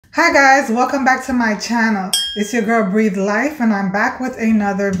Hi guys, welcome back to my channel. It's your girl Breathe Life and I'm back with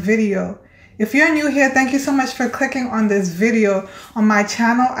another video. If you're new here, thank you so much for clicking on this video. On my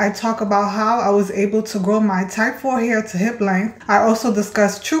channel, I talk about how I was able to grow my type 4 hair to hip length. I also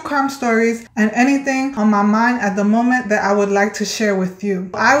discuss true crime stories and anything on my mind at the moment that I would like to share with you.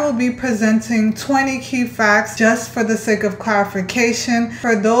 I will be presenting 20 key facts just for the sake of clarification.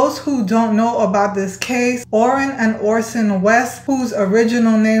 For those who don't know about this case, Orrin and Orson West, whose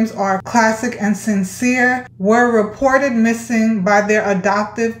original names are Classic and Sincere, were reported missing by their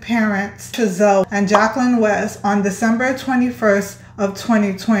adoptive parents, Trazell and Jacqueline West, on December 21st of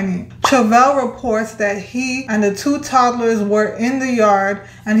 2020. Trazell reports that he and the two toddlers were in the yard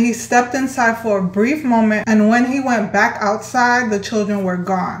and he stepped inside for a brief moment, and when he went back outside, the children were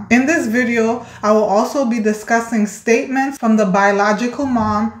gone. In this video, I will also be discussing statements from the biological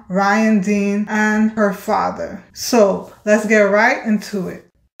mom, Rhyan Dean, and her father. So let's get right into it.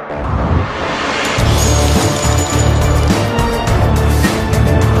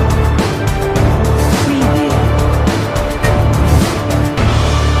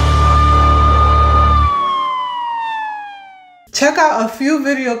 Check out a few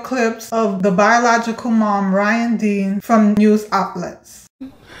video clips of the biological mom, Rhyan Dean, from news outlets.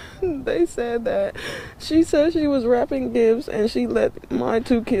 They said that she said she was wrapping gifts and she let my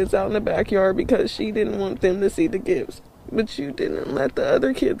two kids out in the backyard because she didn't want them to see the gifts. But you didn't let the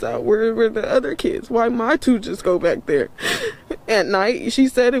other kids out. Where were the other kids? Why my two just go back there? At night, she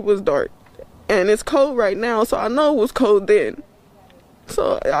said it was dark. And it's cold right now, so I know it was cold then.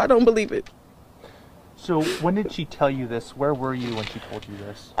 So I don't believe it. So when did she tell you this? Where were you when she told you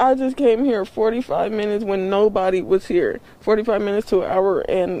this? I just came here 45 minutes when nobody was here. 45 minutes to an hour,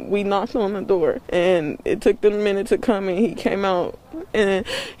 and we knocked on the door. And it took them a minute to come, and he came out. And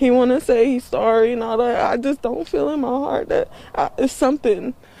he want to say he's sorry and all that. I just don't feel in my heart that it's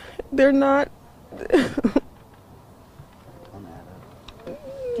something. They're not...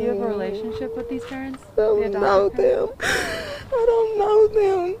 Do you have a relationship with these parents? I don't know them. I don't know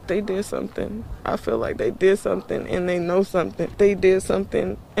them. They did something. I feel like they did something and they know something. They did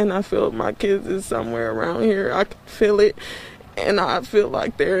something and I feel my kids is somewhere around here. I can feel it and I feel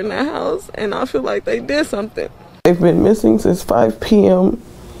like they're in the house and I feel like they did something. They've been missing since 5 p.m.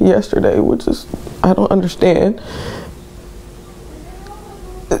 yesterday, which is, I don't understand.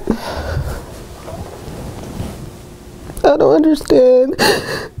 I don't understand.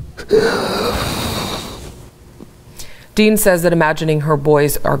 Dean says that imagining her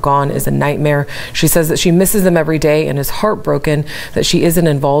boys are gone is a nightmare. She says that she misses them every day and is heartbroken that she isn't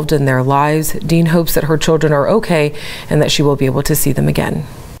involved in their lives. Dean hopes that her children are okay and that she will be able to see them again.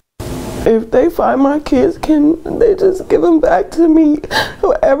 If they find my kids, can they just give them back to me?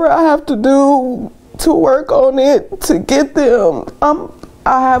 Whatever I have to do to work on it, to get them.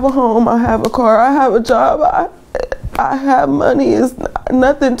 I have a home, I have a car, I have a job, I have money. It's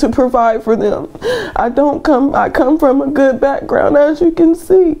nothing to provide for them. I come from a good background, as you can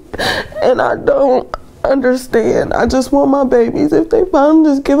see, and I don't understand. I just want my babies. If they find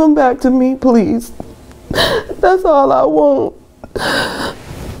them, just give them back to me, please. That's all I want.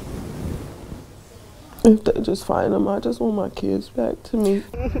 If they just find them, I just want my kids back to me.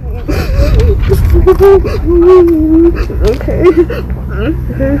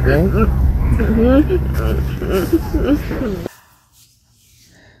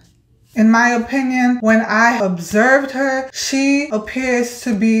 In my opinion, when I observed her, she appears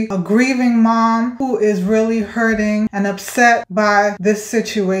to be a grieving mom who is really hurting and upset by this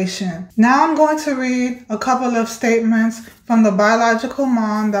situation. Now I'm going to read a couple of statements from the biological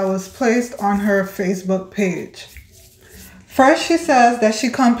mom that was placed on her Facebook page. First, she says that she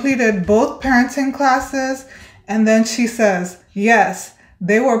completed both parenting classes, and then she says, yes,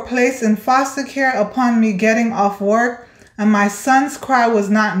 they were placed in foster care upon me getting off work, and my son's cry was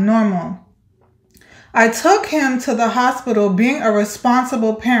not normal. I took him to the hospital being a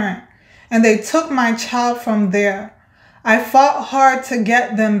responsible parent, and they took my child from there. I fought hard to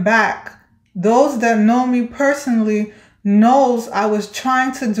get them back. Those that know me personally knows I was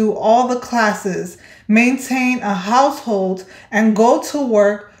trying to do all the classes, maintain a household, and go to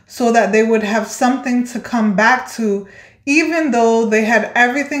work so that they would have something to come back to, even though they had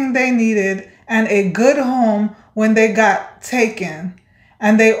everything they needed and a good home when they got taken.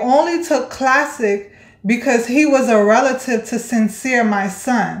 And they only took Classic because he was a relative to Sincere, my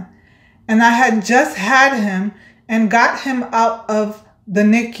son. And I had just had him and got him out of the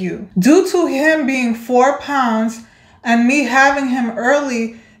NICU. Due to him being 4 pounds and me having him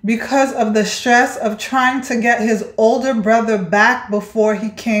early because of the stress of trying to get his older brother back before he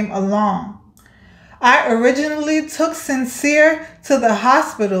came along. I originally took Sincere to the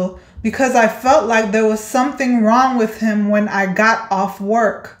hospital because I felt like there was something wrong with him when I got off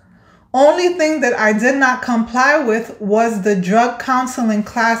work. Only thing that I did not comply with was the drug counseling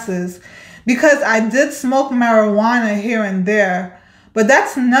classes because I did smoke marijuana here and there. But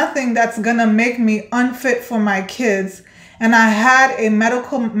that's nothing that's gonna make me unfit for my kids. And I had a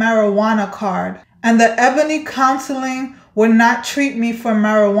medical marijuana card. And the Ebony counseling would not treat me for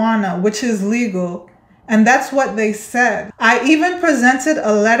marijuana, which is legal. And that's what they said. I even presented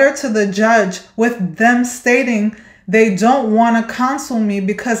a letter to the judge with them stating they don't want to counsel me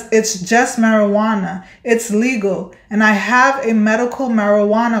because it's just marijuana. It's legal. And I have a medical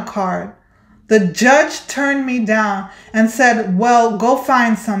marijuana card. The judge turned me down and said, well, go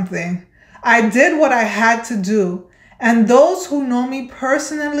find something. I did what I had to do. And those who know me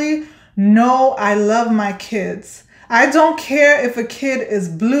personally know I love my kids. I don't care if a kid is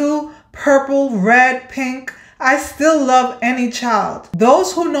blue, purple, red, pink. I still love any child.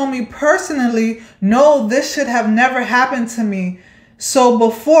 Those who know me personally know this should have never happened to me. So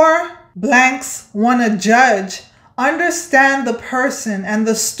before blanks want to judge, understand the person and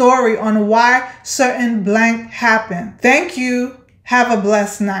the story on why certain blank happened. Thank you. Have a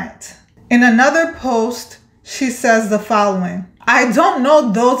blessed night. In another post, she says the following. I don't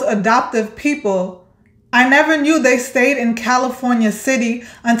know those adoptive people. I never knew they stayed in California City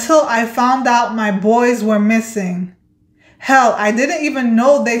until I found out my boys were missing. Hell, I didn't even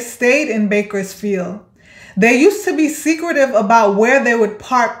know they stayed in Bakersfield. They used to be secretive about where they would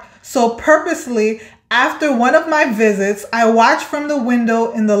park, so purposely, after one of my visits, I watched from the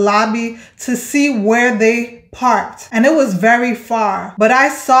window in the lobby to see where they parked, and it was very far, but I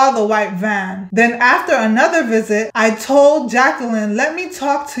saw the white van. Then after another visit, I told Jacqueline, let me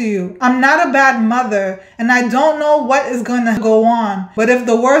talk to you. I'm not a bad mother, and I don't know what is gonna go on, but if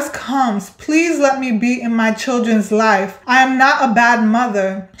the worst comes, please let me be in my children's life. I am not a bad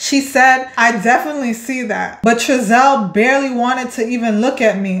mother. She said, I definitely see that. But Trazell barely wanted to even look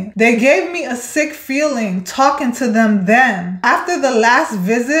at me. They gave me a sick feeling talking to them then. After the last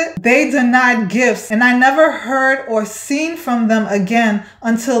visit, they denied gifts, and I never heard or seen from them again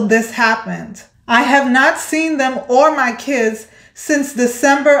until this happened. I have not seen them or my kids since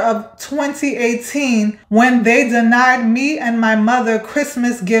December of 2018 when they denied me and my mother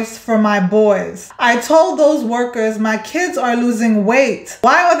Christmas gifts for my boys. I told those workers my kids are losing weight.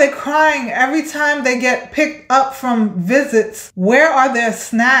 Why are they crying every time they get picked up from visits? Where are their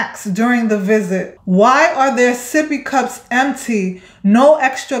snacks during the visit? Why are their sippy cups empty? No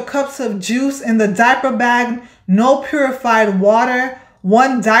extra cups of juice in the diaper bag, no purified water,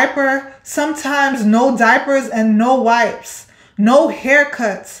 one diaper, sometimes no diapers and no wipes. No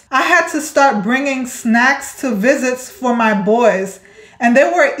haircuts. I had to start bringing snacks to visits for my boys, and they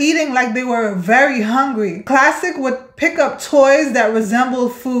were eating like they were very hungry. Classic would pick up toys that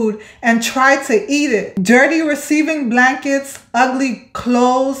resembled food and try to eat it. Dirty receiving blankets, ugly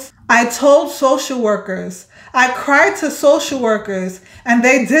clothes. I told social workers. I cried to social workers, and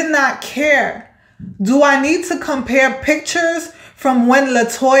they did not care. Do I need to compare pictures from when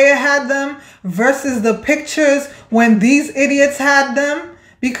LaToya had them versus the pictures when these idiots had them?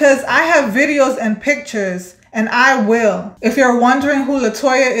 Because I have videos and pictures, and I will. If you're wondering who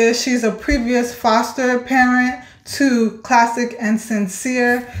LaToya is, she's a previous foster parent to Classic and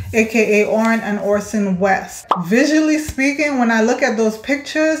Sincere, aka Orrin and Orson West. Visually speaking, when I look at those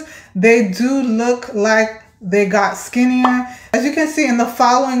pictures, they do look like they got skinnier. As you can see in the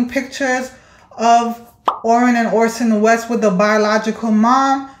following pictures of Orrin and Orson West with the biological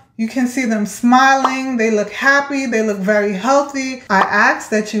mom, you can see them smiling. They look happy. They look very healthy. I ask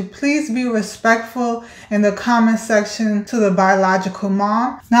that you please be respectful in the comment section to the biological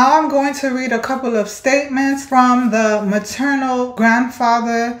mom. Now I'm going to read a couple of statements from the maternal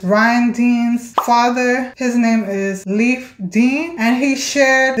grandfather, Rhyan Dean's father. His name is Leif Dean, and he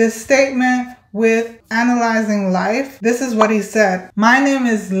shared this statement with Analyzing Life. This is what he said. My name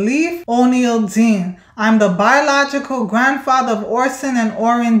is Leif O'Neal Dean. I'm the biological grandfather of Orson and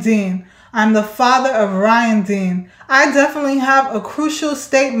Orrin Dean. I'm the father of Rhyan Dean. I definitely have a crucial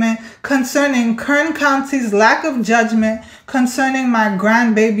statement concerning Kern County's lack of judgment concerning my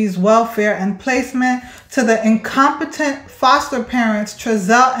grandbaby's welfare and placement to the incompetent foster parents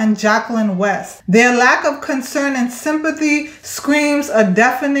Trazell and Jacqueline West. Their lack of concern and sympathy screams a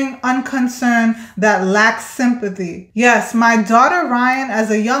deafening unconcern that lacks sympathy. Yes, my daughter Rhyan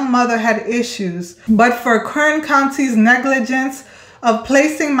as a young mother had issues, but for Kern County's negligence of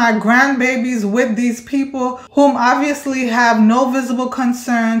placing my grandbabies with these people whom obviously have no visible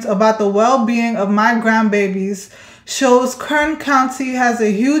concerns about the well-being of my grandbabies, shows Kern County has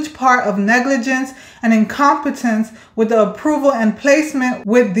a huge part of negligence and incompetence with the approval and placement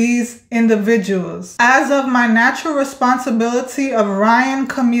with these individuals. As of my natural responsibility of Rhyan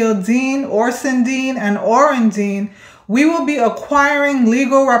Camille Dean, Orson Dean, and Orrin Dean, we will be acquiring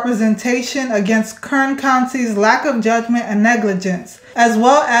legal representation against Kern County's lack of judgment and negligence, as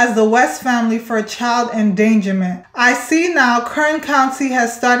well as the West family for child endangerment. I see now Kern County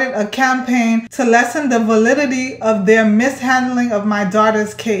has started a campaign to lessen the validity of their mishandling of my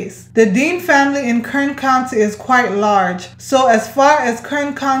daughter's case. The Dean family in Kern County is quite large, so as far as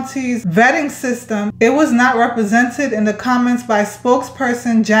Kern County's vetting system, it was not represented in the comments by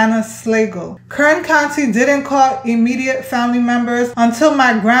spokesperson Janice Slagle. Kern County didn't call immediate family members until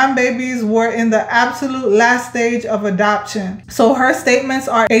my grandbabies were in the absolute last stage of adoption, so her statements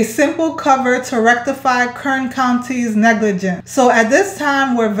are a simple cover to rectify Kern County's negligence. So at this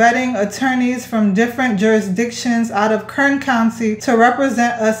time, we're vetting attorneys from different jurisdictions out of Kern County to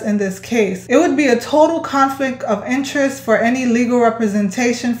represent us in this case. It would be a total conflict of interest for any legal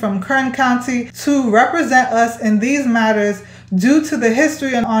representation from Kern County to represent us in these matters due to the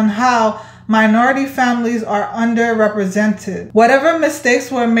history on how minority families are underrepresented. Whatever mistakes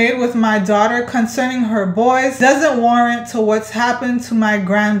were made with my daughter concerning her boys doesn't warrant to what's happened to my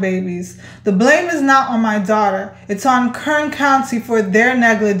grandbabies. The blame is not on my daughter. It's on Kern County for their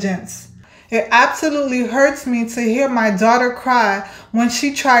negligence. It absolutely hurts me to hear my daughter cry when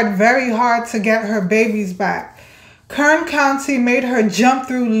she tried very hard to get her babies back. Kern County made her jump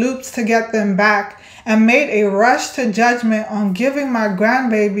through loops to get them back and made a rush to judgment on giving my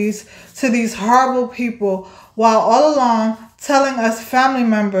grandbabies to these horrible people, while all along telling us family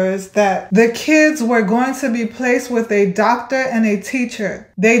members that the kids were going to be placed with a doctor and a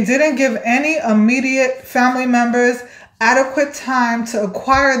teacher. They didn't give any immediate family members adequate time to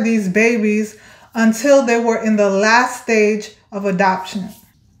acquire these babies until they were in the last stage of adoption.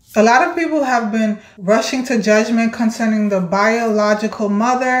 A lot of people have been rushing to judgment concerning the biological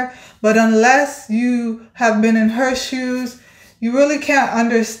mother, but unless you have been in her shoes, you really can't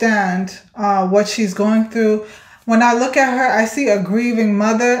understand what she's going through. When I look at her, I see a grieving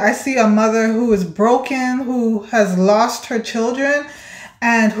mother. I see a mother who is broken, who has lost her children,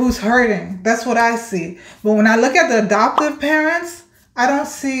 and who's hurting. That's what I see. But when I look at the adoptive parents, I don't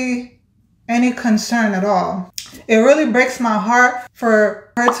see any concern at all. It really breaks my heart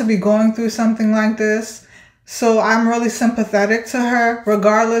for her to be going through something like this. So I'm really sympathetic to her,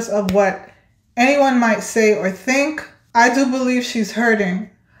 regardless of what anyone might say or think. I do believe she's hurting.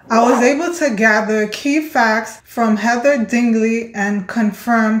 I was able to gather key facts from Heather Dingley and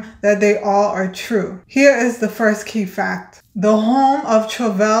confirm that they all are true. Here is the first key fact. The home of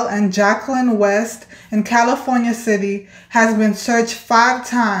Trazell and Jacqueline West in California City has been searched 5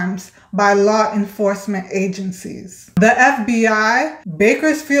 times by law enforcement agencies. The FBI,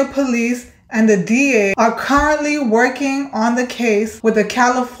 Bakersfield Police, and the DA are currently working on the case with the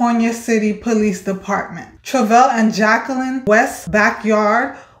California City Police Department. Trazell and Jacqueline West's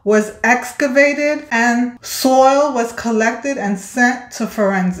backyard was excavated and soil was collected and sent to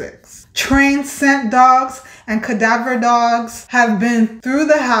forensics. Trained scent dogs and cadaver dogs have been through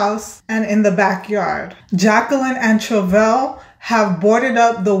the house and in the backyard. Jacqueline and Trazell have boarded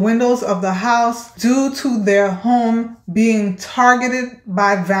up the windows of the house due to their home being targeted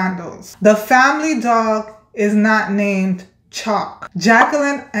by vandals. The family dog is not named Chalk.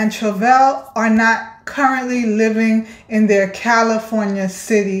 Jacqueline and Trazell are not currently living in their California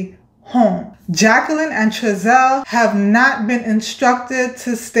City home. Jacqueline and Trazell have not been instructed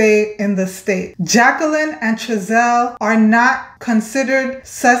to stay in the state. Jacqueline and Trazell are not considered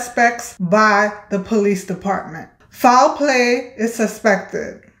suspects by the police department. Foul play is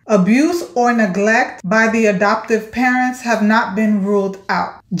suspected. Abuse or neglect by the adoptive parents have not been ruled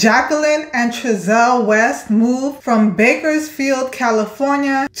out. Jacqueline and Trazell West moved from Bakersfield,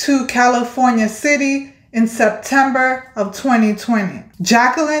 California to California City in September of 2020.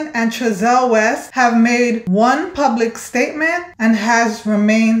 Jacqueline and Trazell West have made one public statement and has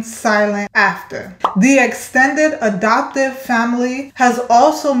remained silent after. The extended adoptive family has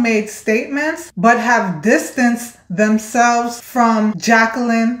also made statements but have distanced themselves from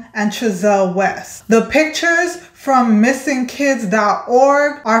Jacqueline and Trazell West. The pictures from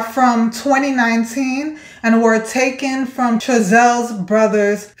missingkids.org are from 2019 and were taken from Trazell's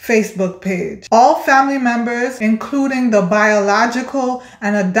brother's Facebook page. All family members, including the biological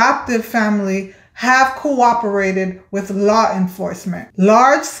and adoptive family, have cooperated with law enforcement.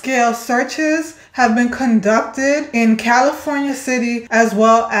 Large-scale searches have been conducted in California City as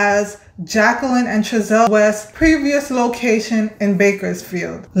well as Jacqueline and Trazell West's previous location in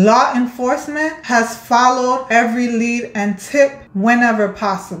Bakersfield. Law enforcement has followed every lead and tip whenever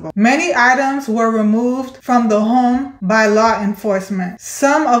possible. Many items were removed from the home by law enforcement,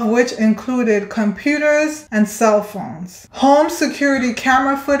 some of which included computers and cell phones. Home security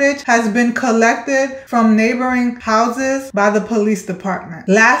camera footage has been collected from neighboring houses by the police department.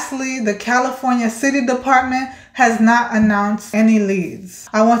 Lastly, the California City Department has not announced any leads.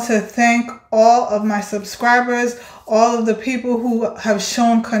 I want to thank all of my subscribers, all of the people who have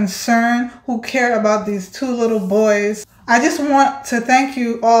shown concern, who care about these two little boys. I just want to thank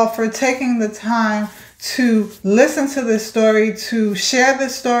you all for taking the time to listen to this story, to share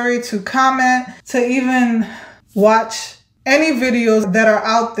this story, to comment, to even watch any videos that are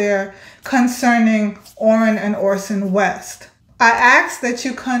out there concerning Orrin and Orson West. I ask that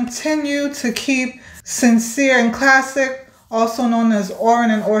you continue to keep Sincere and Classic, also known as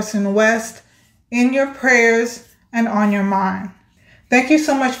Orrin and Orson West, in your prayers and on your mind. Thank you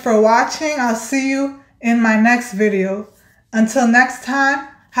so much for watching. I'll see you in my next video. Until next time,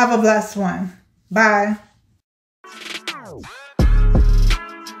 have a blessed one. Bye.